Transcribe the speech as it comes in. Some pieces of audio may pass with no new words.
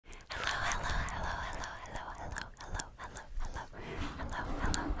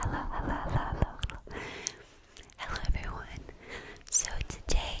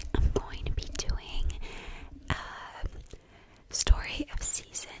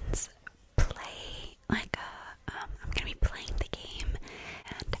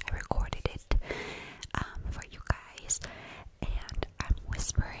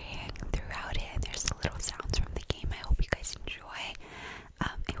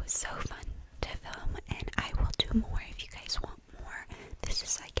so fun to film, and I will do more if you guys want more. This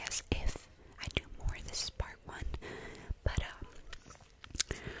is, I guess, if I do more, this is part one.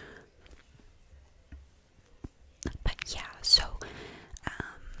 But yeah, so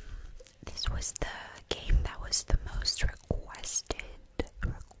this was the game that was the most requested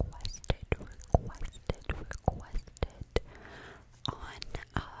on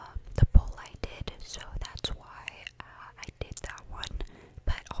the poll I did, so that's why I did that one.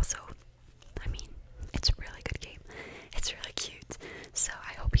 But also, I mean, it's a really good game. It's really cute. So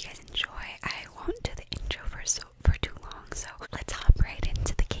I hope you guys enjoy. I won't do the intro for too long, so let's hop right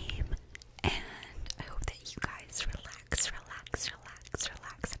into the game. And I hope that you guys relax,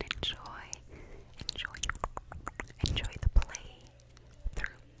 and enjoy the play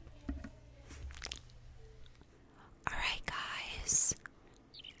through. Alright guys,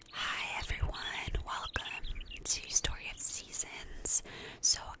 hi everyone, welcome to Story of Seasons.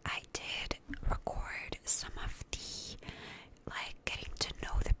 So I did record some of the, like, getting to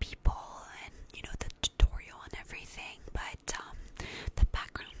know the people and, you know, the tutorial and everything, but the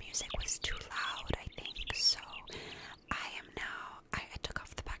background music was too loud, I think, so I took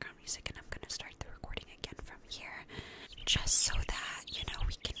off the background music and I'm gonna start the recording again from here, just so that, you know,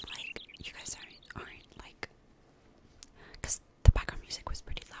 we can, like, you guys aren't like, because the background music was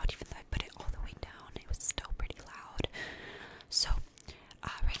pretty loud. Even though I put it all the way down, it was still pretty loud. So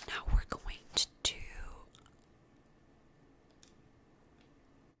right now we're going to do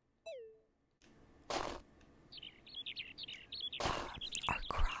our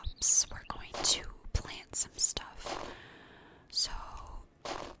crops. We're going to plant some stuff. So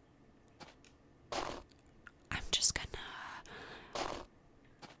I'm just gonna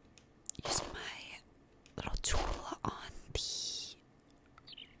use my little tool on the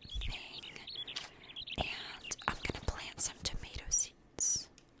thing, and I'm gonna plant some tomato seeds.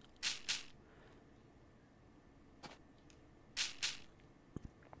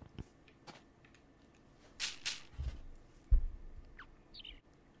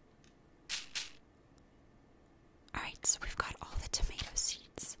 Alright, so we've got all the tomato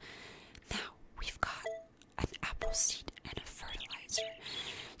seeds. Now we've got an apple seed and a fertilizer.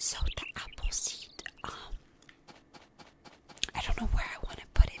 So the apple seed, I don't know where I want to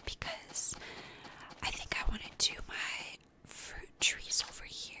put it, because I think I want to do my fruit trees over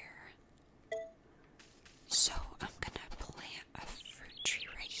here. So I'm gonna plant a fruit tree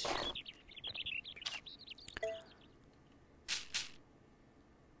right here.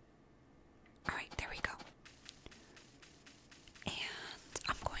 Alright, there we go. And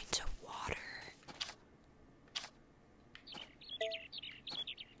I'm going to water.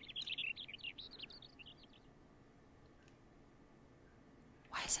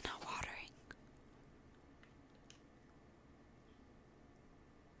 Why is it not watering?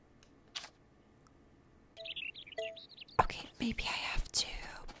 Okay, maybe I have to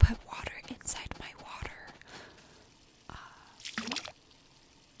put water inside my water.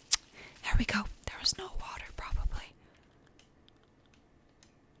 There we go. There was no water, probably.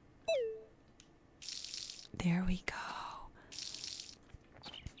 There we go.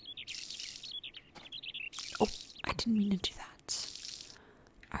 Oh, I didn't mean to do that.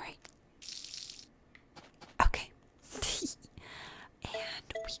 Alright. Okay. And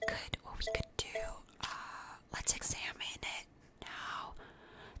what we could do, let's examine it now.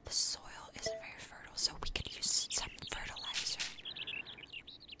 The soil isn't very fertile, so we could use some fertilizer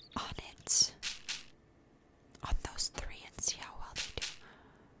on it, on those three, and see how well they do.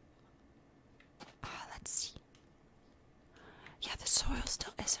 Let's see. Yeah, the soil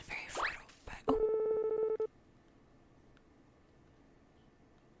still isn't very fertile, but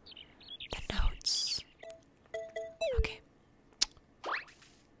the notes. Okay.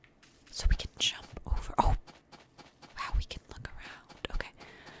 So we can jump over. Oh, wow, we can look around. Okay.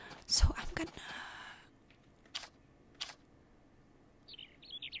 So I'm gonna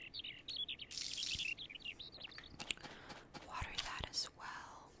water that as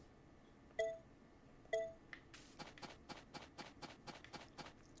well.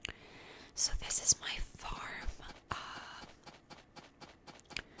 So this is my farm.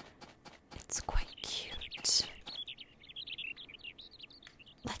 It's quite cute.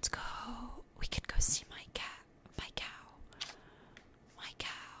 Let's go. We could go see my cow.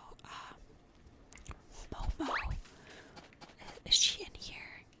 Momo. Is she in here?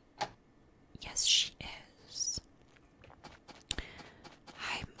 Yes, she is.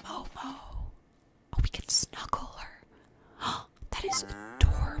 Hi, Momo. Oh, we can snuggle her. That is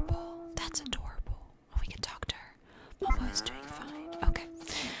adorable. That's adorable.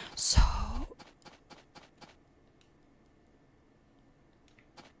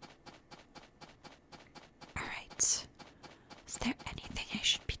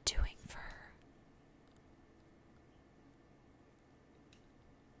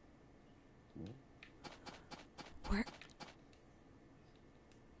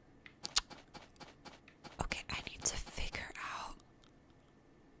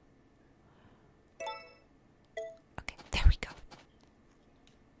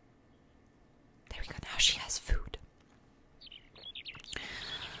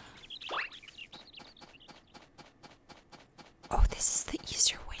 this is the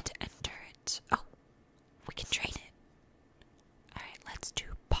easier way to enter it. Oh, we can train it. Alright, let's do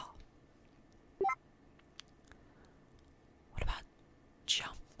paw. What about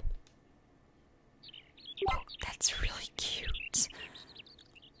jump? Oh, that's really cute.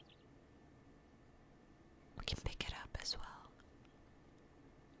 We can pick it up as well.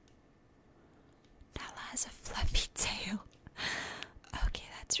 Nala has a fluffy tail. Okay,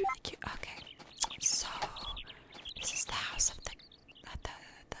 that's really cute. Okay, so this is the house of the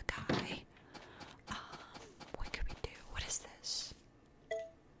guy. What could we do? What is this?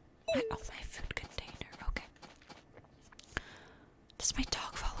 My food container. Okay. Does my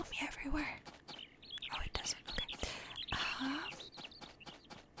dog follow me everywhere? Oh, it doesn't. Okay.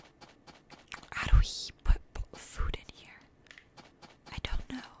 How do we put food in here? I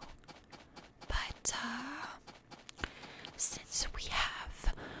don't know. But since we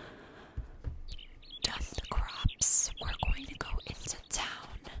have done the crops, we're going to go into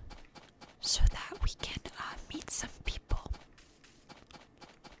town so that we can meet some people.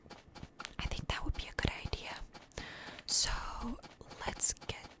 I think that would be a good idea. So let's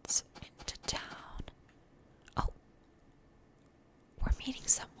get into town. Oh, we're meeting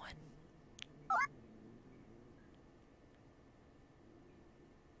someone.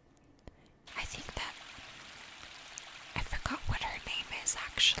 I think that I forgot what her name is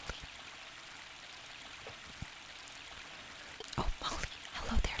actually. Oh, Molly.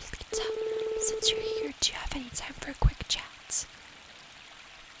 Hello there, Lita. Since you're here, do you have any time for a quick chat?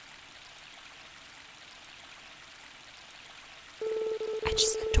 I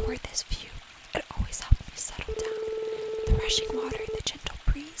just adore this view. It always helps me settle down. The rushing water, the gentle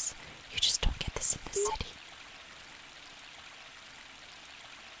breeze. You just don't get this in the city.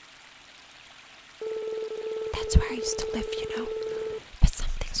 That's where I used to live, you know. But some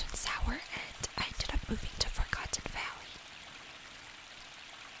things went sour and I ended up moving to Forgotten Valley.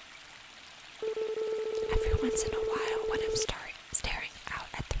 Every once in a while, when I'm staring out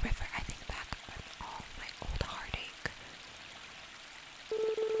at the river, I think back on all my old heartache.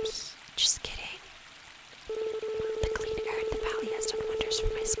 Just kidding. The clean air in the valley has done wonders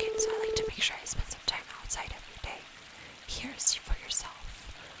for my skin, so I like to make sure I spend some time outside every day. Here, see for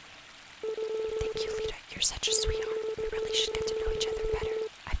yourself. Thank you, Lita. You're such a sweetheart. We really should get to know each other better.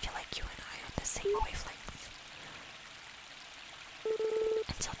 I feel like you and I are on the same wavelength.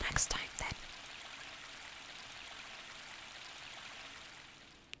 Until next time, then.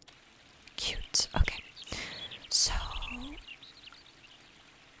 Cute. Okay. So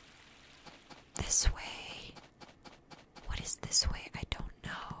this way. What is this way? I don't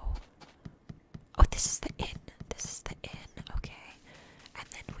know. Oh, this is the inn. This is the inn. Okay. And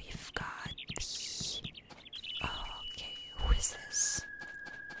then we've got the... Okay, who is this?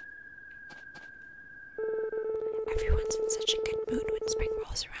 Everyone's in such a good mood when spring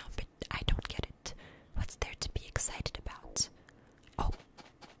rolls around, but I don't get it. What's there to be excited about? Oh,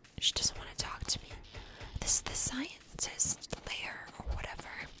 she doesn't want to talk to me. This is the scientist lair or whatever.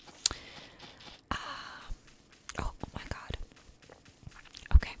 Oh my god.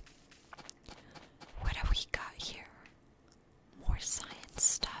 Okay. What have we got here? More science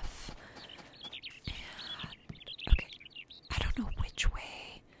stuff. And, okay. I don't know which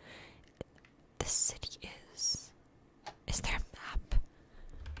way the city is. Is there a map?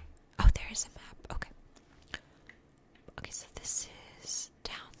 Oh, there is a map. Okay. Okay, so this is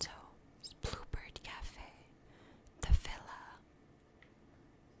Downtown, Bluebird Cafe, the Villa,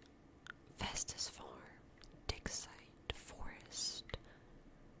 Festus Farm, Digside, Forest.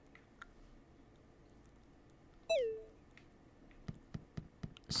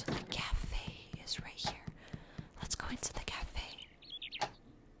 So the cafe is right here. Let's go into the cafe.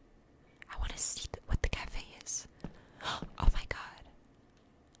 I want to see what the cafe is. Oh my god.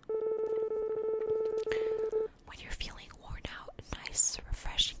 When you're feeling worn out, a nice,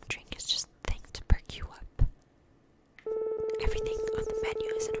 refreshing drink is just the thing to perk you up. Everything on the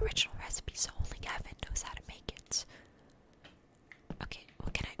menu is an original recipe, so only Gavin knows how to make it. Okay,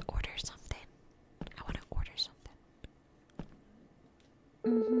 well, can I order something? I want to order something.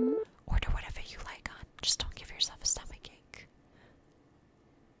 Order whatever you like, hon. Just don't give yourself a stomachache.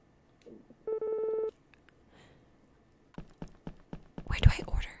 Where do I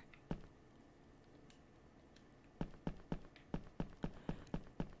order?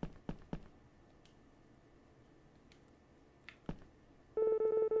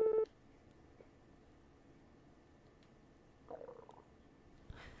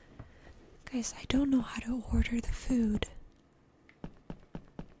 Guys, I don't know how to order the food.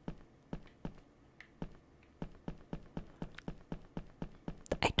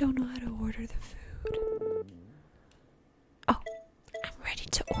 I don't know how to order the food. Oh,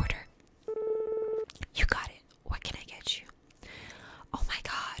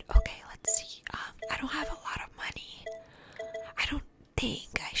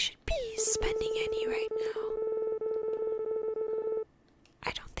 think I should be spending any right now. I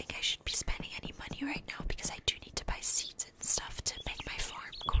don't think I should be spending any money right now because I do need to buy seeds and stuff to make my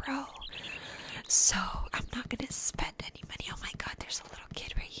farm grow. So I'm not gonna spend any money. Oh my god, there's a little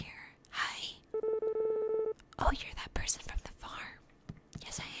kid right here. Hi. Oh, you're that person from the farm.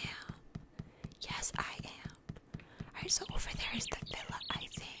 Yes, I am. Yes, I am. Alright, so over there is the villa, I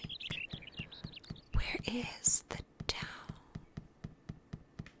think. Where is the town?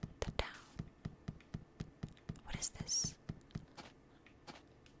 The town. What is this?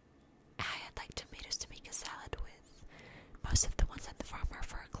 I'd like tomatoes to make a salad with. Most of the ones at the farm are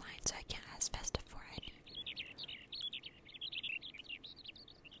for a client, so I can't ask festive for it.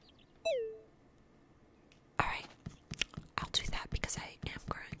 Alright, I'll do that because I am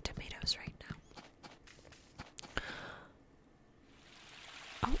growing tomatoes right now.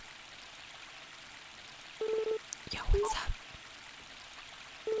 Oh. Yo, what's up?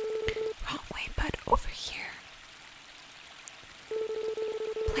 Wrong way, bud. Over here.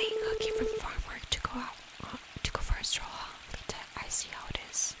 Playing hooky from farm work to go out, to go for a stroll. Lita, I see how it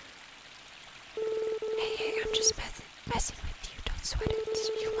is. Hey, I'm just messing with you. Don't sweat it.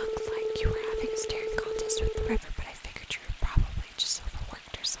 You look like you were having a staring contest with the river, but I figured you were probably just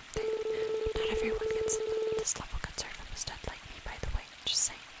overworked or something. Not everyone gets this level concerned from a stud like me, by the way.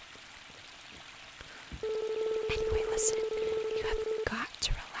 Just saying. Anyway, listen. You have got to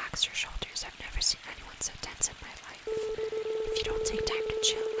relax your shoulders. I've never seen anyone so tense in my life. If you don't take time to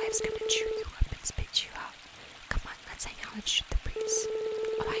chill, life's gonna chew you up and spit you out. Come on, let's hang out and shoot the breeze.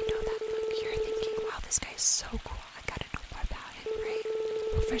 Oh, I know that look. You're thinking, wow, this guy is so cool. I gotta know more about him, right?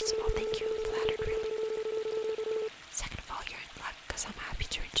 Well, first of all, thank you. I'm flattered, really. Second of all, you're in luck, because I'm happy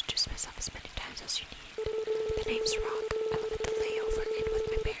to introduce myself as many times as you need. The name's Rock. I live at the layover inn with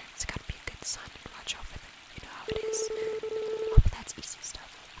my parents. Gotta be a good son and watch over them. You know how it is. Oh, but that's easy stuff.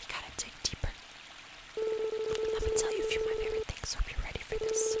 We gotta dig deeper. Let me tell you a few of my favorite things. Hope you're ready for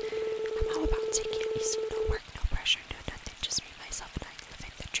this. I'm all about taking it easy. No work, no pressure, no nothing. Just me, myself, and I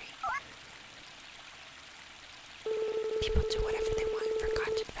living the dream. People do whatever they want in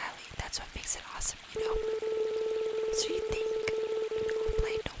Forgotten Valley. That's what makes it awesome, you know? So you think,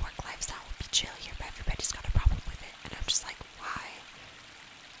 plain no work lifestyle will be chill here, but everybody's got a problem with it. And I'm just like, why?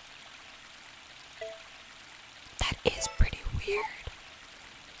 That is pretty weird.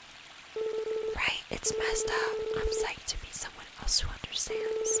 Right? It's messed up. I'm psyched to meet someone else who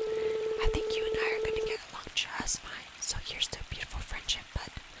understands. I think you and I are gonna get along just fine. So here's to a beautiful friendship, bud.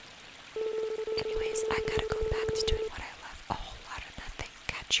 Anyways, I gotta go back to doing what I love. A whole lot of nothing.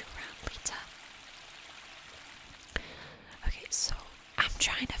 Catch you around, Lita. Okay, so I'm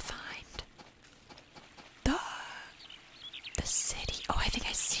trying to find the city. Oh, I think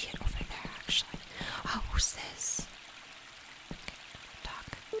I see it over there, actually. Oh, who's this?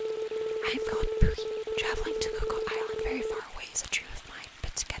 Talk. I am called Boogie. Traveling to Coco Island very far away is a dream of mine,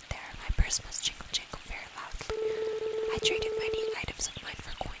 but to get there, my purse must jingle jingle very loudly. I traded many items of mine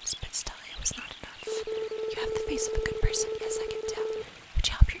for coins, but still it was not enough. You have the face of a good person, yes, I can tell. Would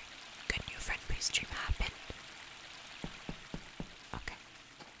you help your good new friend please dream happen? Okay.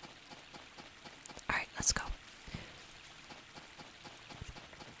 Alright, let's go.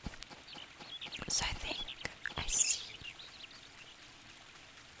 So I think I see.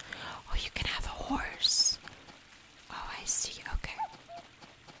 Oh, you can have a horse. Oh, I see. Okay.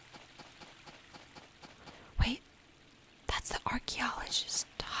 Wait, that's the archaeologist's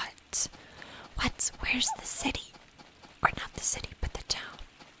hut. What? Where's the city? Or not the city, but the town.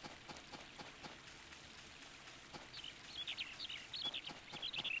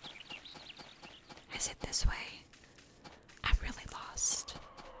 Is it this way? I'm really lost.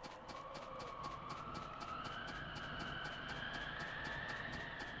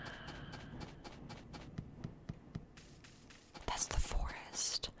 That's the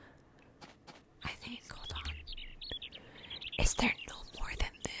forest. I think, hold on. Is there no more than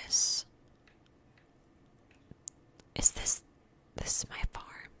this? Is this is my farm?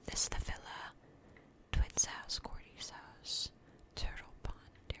 This is the villa. Twins house, Cordy's house. Turtle pond,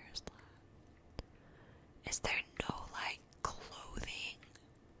 Dara's lab. Is there no, like, clothing?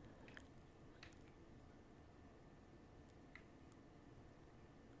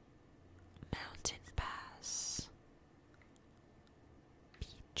 Mountain pass.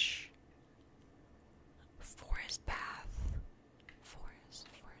 Beach. Forest path. Forest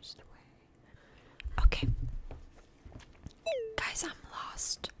way. Okay. Guys, I'm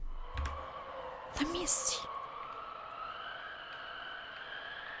lost. Let me see.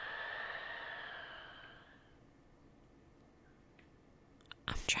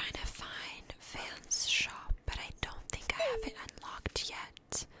 I'm trying to find Van's shop, but I don't think I have it unlocked yet.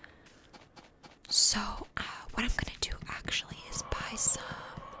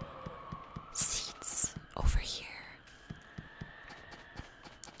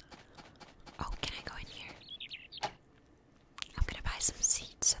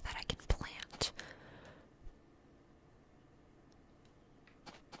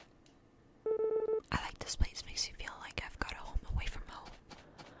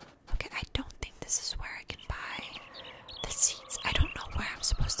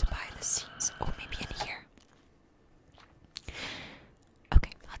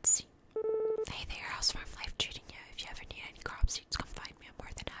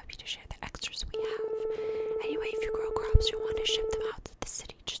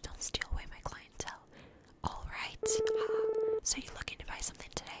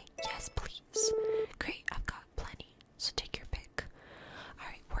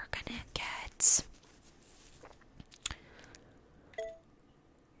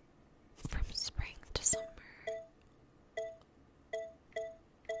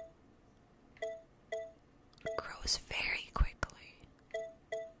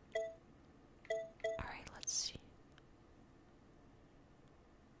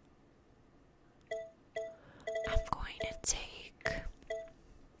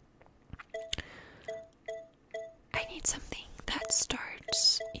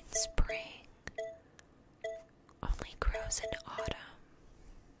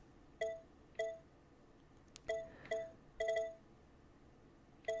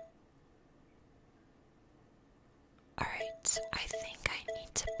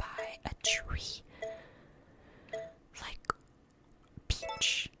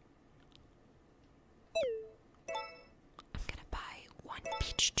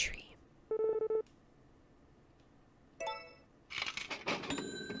 peach tree.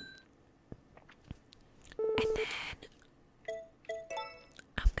 And then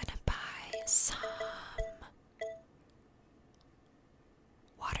I'm gonna buy some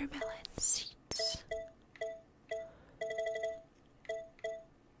watermelon seeds.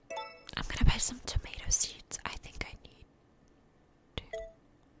 I'm gonna buy some tomato seeds. I think I need to.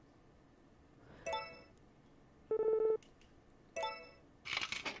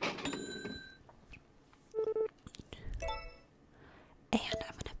 And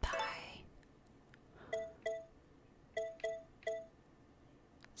I'm gonna buy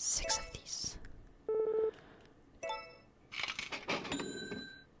 6 of these.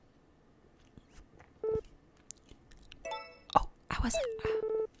 Oh, I wasn't.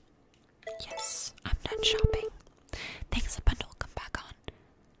 Yes, I'm done shopping. Thanks a bundle. Come back on.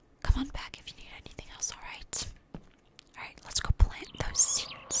 Come on back if you need anything else, alright? Alright, let's go plant those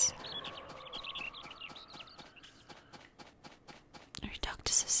seeds. I talked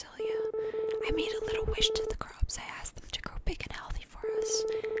to Cecilia. I made a little wish to the crops. I asked them to grow big and healthy for us.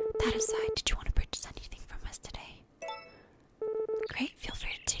 That aside, did you want to purchase anything from us today? Great, feel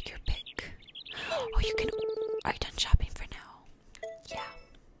free to take your pick. Oh, you can. Are you done shopping for now? Yeah.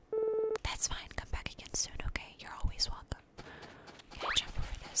 That's fine. Come back again soon, okay? You're always welcome. Can I jump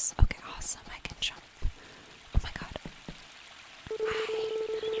over this? Okay, awesome. I can jump. Oh my god.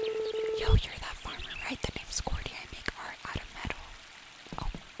 Hi. Yo, you're that farmer, right? The name's Gordy. I make art out of metal. Oh,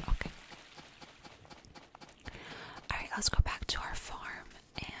 okay. Alright, let's go back to our farm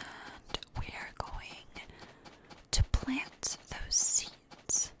and we are going to plant those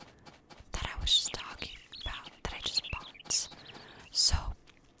seeds that I was just talking about, that I just bought. So,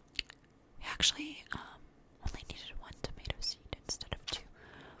 we actually only needed 1 tomato seed instead of 2,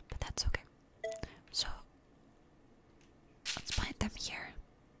 but that's okay. So, let's plant them here.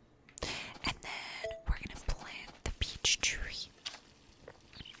 And then we're gonna plant the peach tree.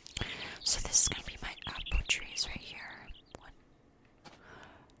 So this is gonna be my apple trees right here. 1.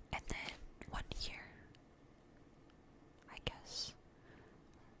 And then 1 here. I guess.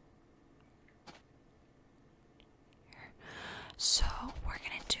 Here. So we're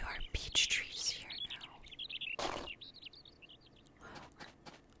gonna do our peach trees here now.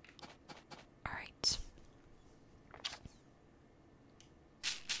 Alright.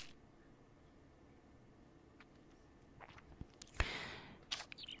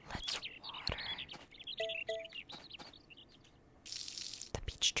 Let's water the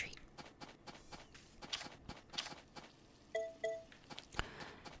peach tree.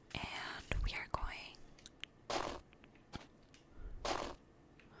 And we are going.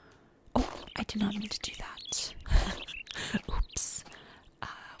 Oh, I did not mean to do that. Oops.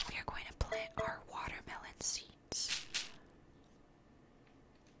 We are going to plant our watermelon seeds.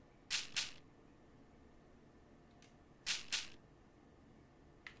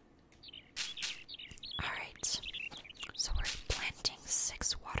 Alright, so we're planting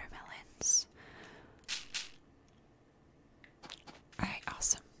 6 watermelons. Alright,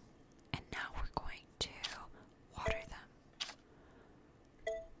 awesome. And now we're going to water them.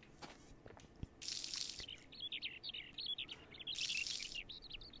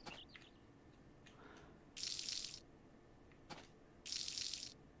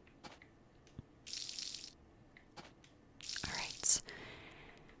 Alright,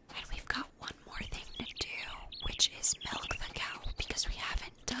 and we've got one more thing to do, which is milk the cow, because we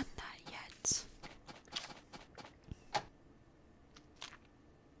haven't done that yet.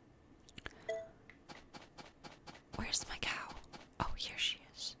 Where's my cow? Oh, here she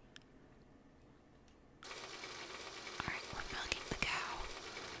is. Alright, we're milking the cow.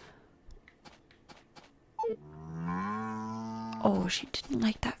 Oh, she didn't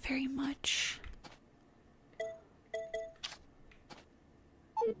like that very much.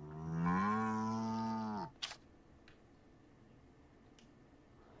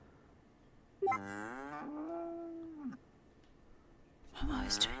 Mama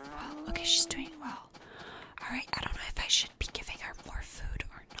is doing well. Okay, she's doing well. Alright, I don't know if I should be giving her more food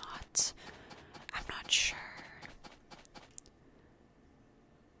or not. I'm not sure.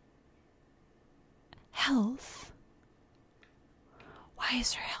 Health? Why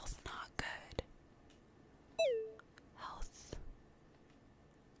is her health not good? Health.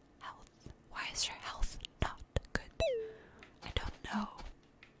 Health. Why is her health not good? I don't know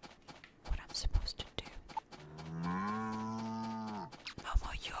what I'm supposed to do.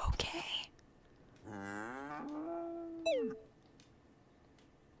 Momo, you okay?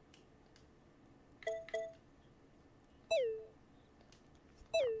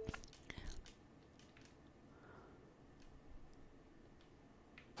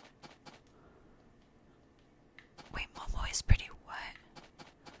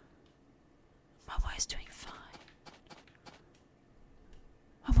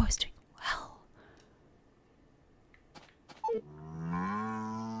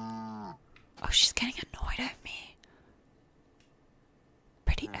 she's getting annoyed at me.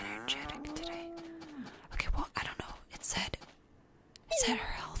 Pretty energetic today. Okay, well, I don't know. It said her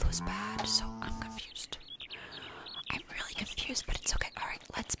health was bad, so I'm confused. I'm really confused, but it's okay. Alright,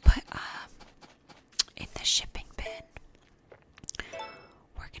 let's put in the shipping bin.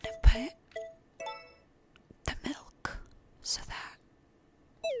 We're gonna put the milk so that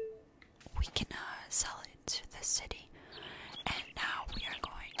we can sell it to the city. And now we are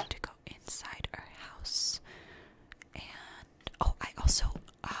going to go inside our house. And oh, I also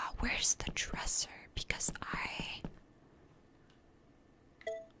where's the dresser? Because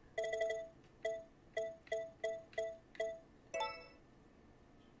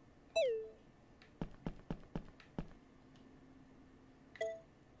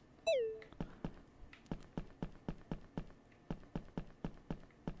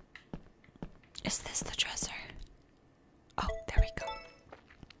is this the dresser? Oh, there we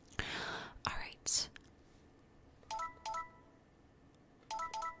go. Alright.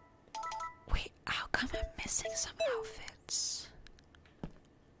 Wait, how come I'm missing some outfits?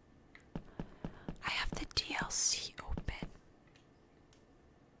 I have the DLC open.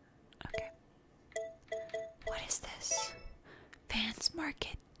 Okay. What is this? Vans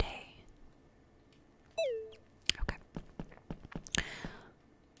Market Day. Okay.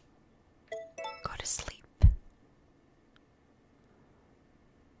 Go to sleep.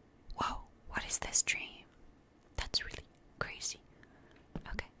 Whoa, what is this dream? That's really crazy.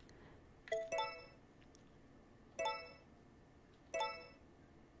 Okay.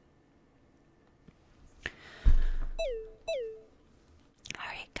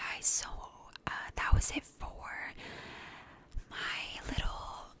 Alright guys, so that was it for my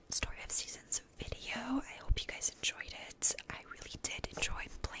little Story of Seasons video. I hope you guys enjoyed it. I really did enjoy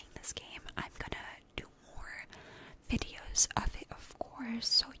playing this game. I'm gonna do more videos of it, of course,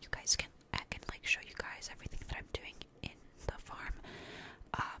 so you guys I can like show you guys everything that I'm doing in the farm.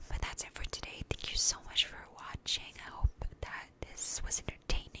 But that's it for today. Thank you so much for watching. I hope that this was